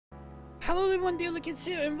Hello everyone, dear kids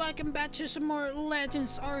here, and welcome back to some more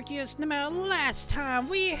Legends Arceus. Now, last time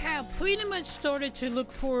we have pretty much started to look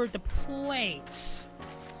for the plates,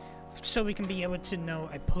 so we can be able to know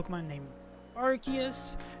a Pokemon named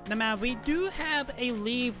Arceus. Now, we do have a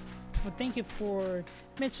lead for thank you for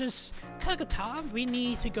Mrs. Kakata. We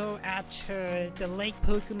need to go after the lake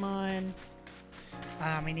Pokemon.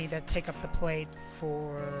 We need to take up the plate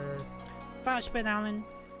for Frostbite Island,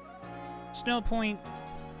 Snow Point.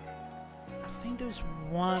 I think there's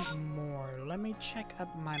one more. Let me check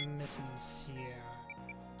up my missions here.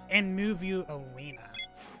 And Move You Arena.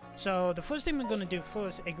 So the first thing we're gonna do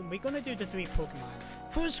first, we're gonna do the 3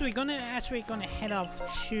 Pokemon. First, we're actually gonna head off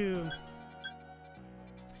to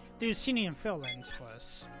the Obsidian Fielands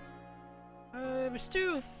first. Let's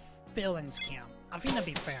do Fielands camp. I think that'd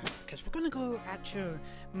be fair because we're gonna go after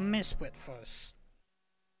Mesprit first.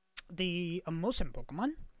 The most important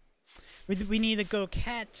Pokemon. We need to go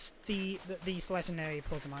catch these legendary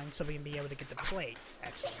Pokemon so we can be able to get the plates,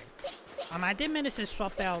 actually. I did manage to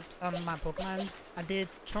swap out my Pokemon. I did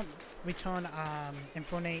return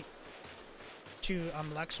Infernape to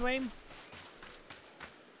Luxray.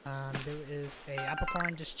 There is a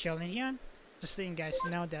Apricorn just chilling here. Just so you guys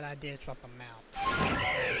know that I did swap them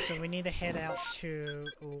out. So we need to head out to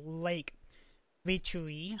Lake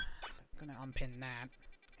Verity. I'm gonna unpin that.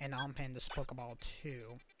 And unpin this Pokeball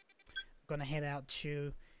too. Gonna head out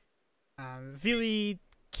to Verity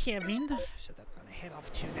Cavern, so that's gonna head off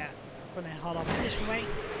to that. Gonna head off this way.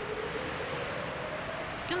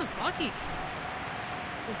 It's kind of foggy.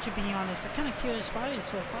 But to be honest, I'm kind of curious why it's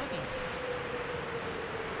so foggy.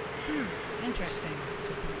 Interesting.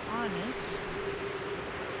 To be honest,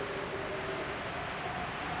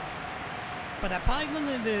 but I'm probably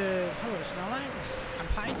gonna do hello Snorlax. I'm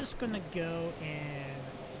probably just gonna go and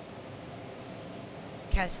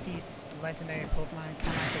catch these legendary Pokemon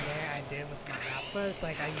kind of like the way I did with my alphas.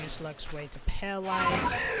 Like I used Luxray to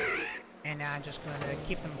paralyze, and now I'm just gonna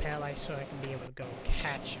keep them paralyzed so I can be able to go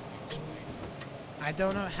catch them. Actually, I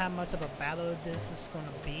don't know how much of a battle this is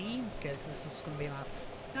gonna be because this is gonna be my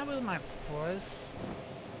not really my first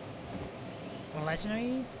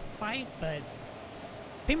legendary fight, but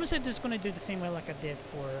people said just gonna do the same way like I did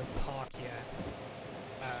for Palkia,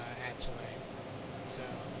 actually. So.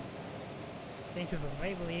 Thank you for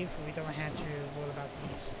the belief. We don't have to worry about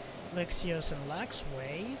these Luxeos and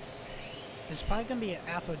Luxways. There's probably gonna be an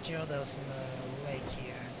Alpha Gyarados in the lake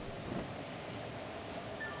here.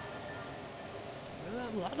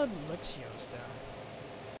 There's a lot of Luxeos though.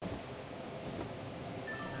 I'm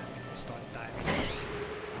gonna start diving.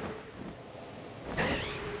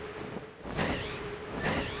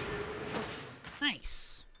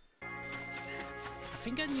 Nice. I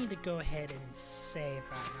think I need to go ahead and save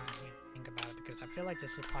right now here. Think about it because I feel like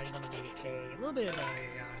this is probably going to be a little bit of a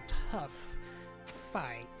tough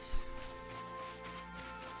fight.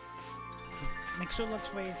 Make sure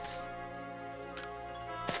Luxway's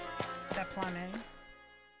that plan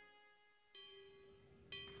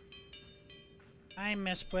A. Hi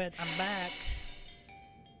Mesprit, I'm back.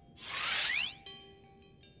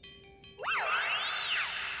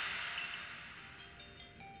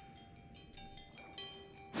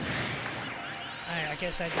 I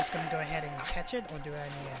guess I'm just gonna go ahead and catch it, or do I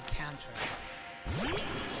need a counter? Yeah, we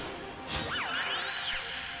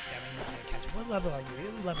need to catch it. What level are you?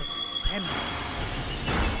 You're level 7.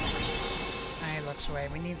 Alright, Luxray.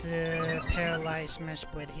 We need to paralyze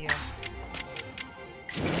Mesprit here.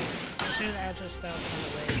 Should address that on the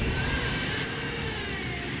way.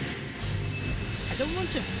 I don't want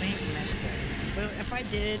to faint Mesprit, but if I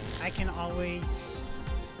did, I can always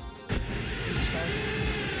restart.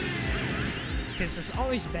 Because it's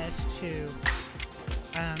always best to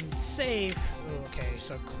save. Oh, okay,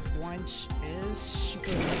 so Quench is super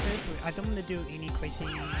effective. I don't want to do any crazy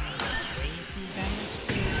damage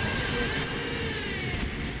to Mesprit.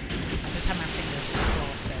 I just have my fingers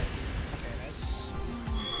crossed there. Okay, that's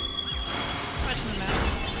pressing them out.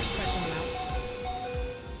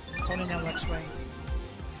 Holding down Luxray.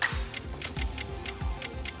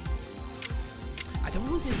 I don't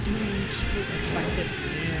want to do super effective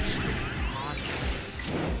moves to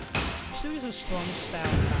Stu is a strong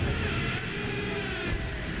style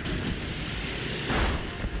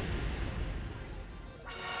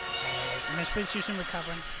Mesprit's using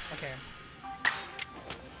recovering. Okay.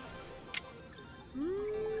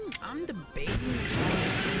 I'm debating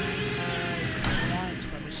once,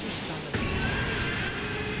 but it's just done with this time.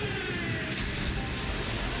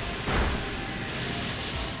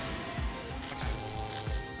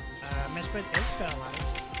 Mesprit is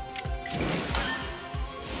paralyzed.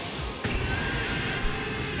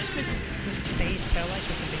 Mesprit just stays paralyzed so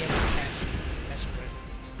we can be able to catch him.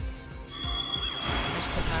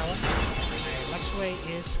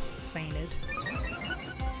 is fainted.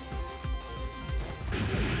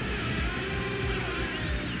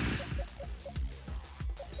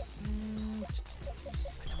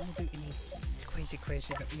 I don't want to do any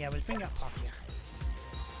crazy, but yeah, let's bring out Pokia.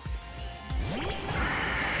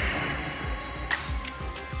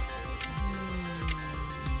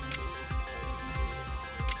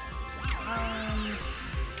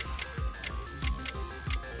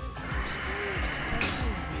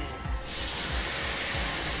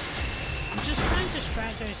 I'm just trying to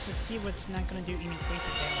strategize to see what's not gonna do any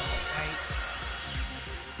crazy damage, right?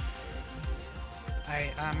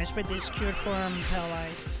 Alright, Mesprit is cured from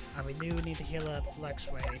paralyzed. We do need to heal up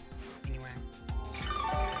Luxway anyway.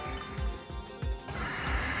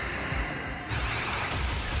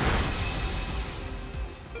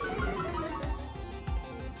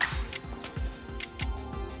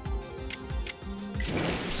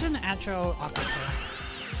 It's an actual operator.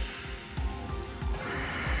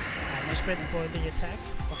 Alright, Mesprit avoid the attack.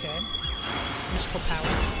 Okay. Mystical power.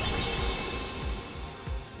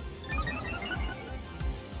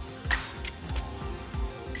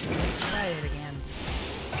 Try it again.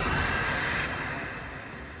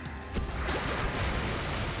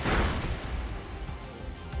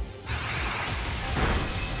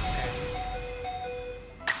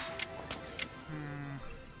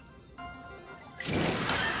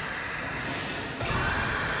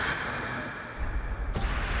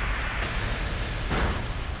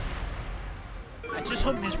 I just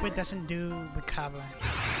hope Mesprit doesn't do recover.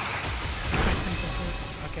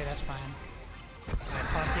 Synthesis. Okay, that's fine. Alright,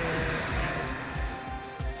 Popular.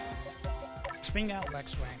 Spring out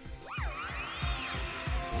Luxway.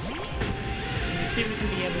 Let's see if we can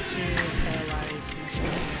be able to paralyze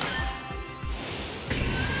Mesprit.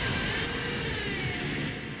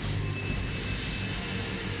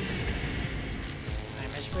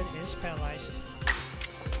 Alright, Mesprit is paralyzed.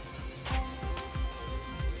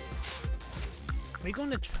 We're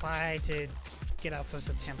going to try to get our first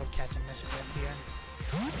attempt at catching Mesprit here.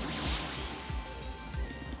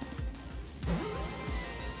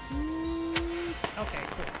 Okay,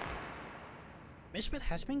 cool. Mesprit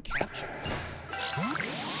has been captured.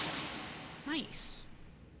 Nice.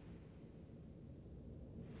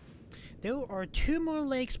 There are 2 more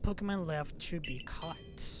lakes Pokemon left to be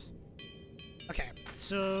caught. Okay,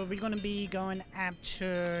 so we're gonna be going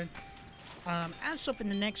after Azelf in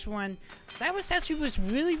the next one. That was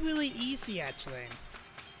really easy actually.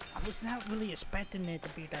 I was not really expecting it to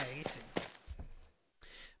be that easy.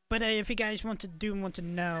 But if you guys want to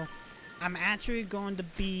know, I'm actually going to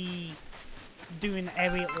be doing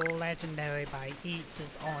every legendary by each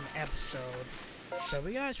own episode. So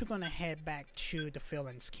we guys are going to head back to the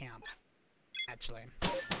Fielands camp, actually.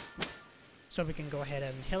 So we can go ahead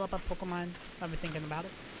and heal up our Pokemon. I've been thinking about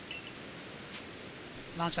it.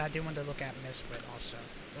 And also, I do want to look at Mesprit also.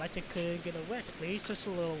 I'd like to get a wet, please, just a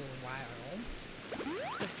little while.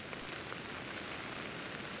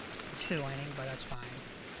 It's still raining, but that's fine.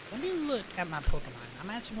 Let me look at my Pokemon. I'm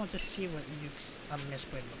actually want to see what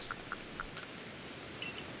Mesprit looks like.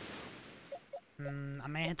 I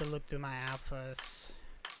may have to look through my alphas.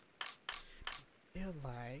 I feel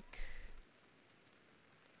like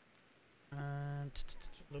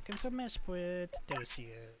looking for Mesprit. There she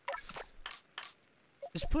is.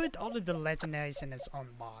 Just put all of the legendaries in its own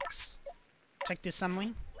box. Check this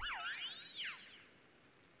summary.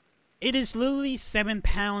 It is literally 7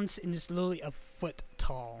 pounds and is literally a foot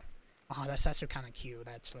tall. Oh, that's actually kind of cute,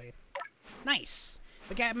 actually. Nice.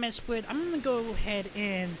 We got Mesprit. I'm gonna go ahead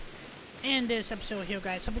and end this episode here,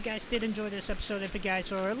 guys. Hope you guys did enjoy this episode. If you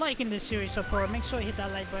guys are liking this series so far, make sure you hit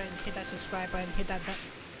that like button, hit that subscribe button, hit that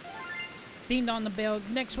ding on the bell.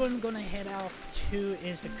 Next one we're gonna head off to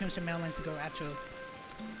is the Crimson Melons to go after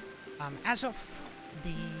Azelf,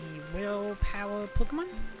 the willpower Pokemon.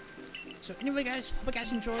 So anyway, guys, hope you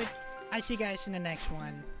guys enjoyed. I see you guys in the next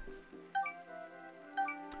one.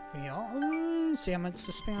 Yeah, see how much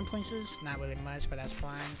the spam points is? Not really much, but that's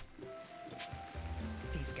fine.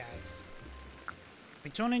 These guys.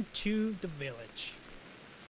 Returning to the village.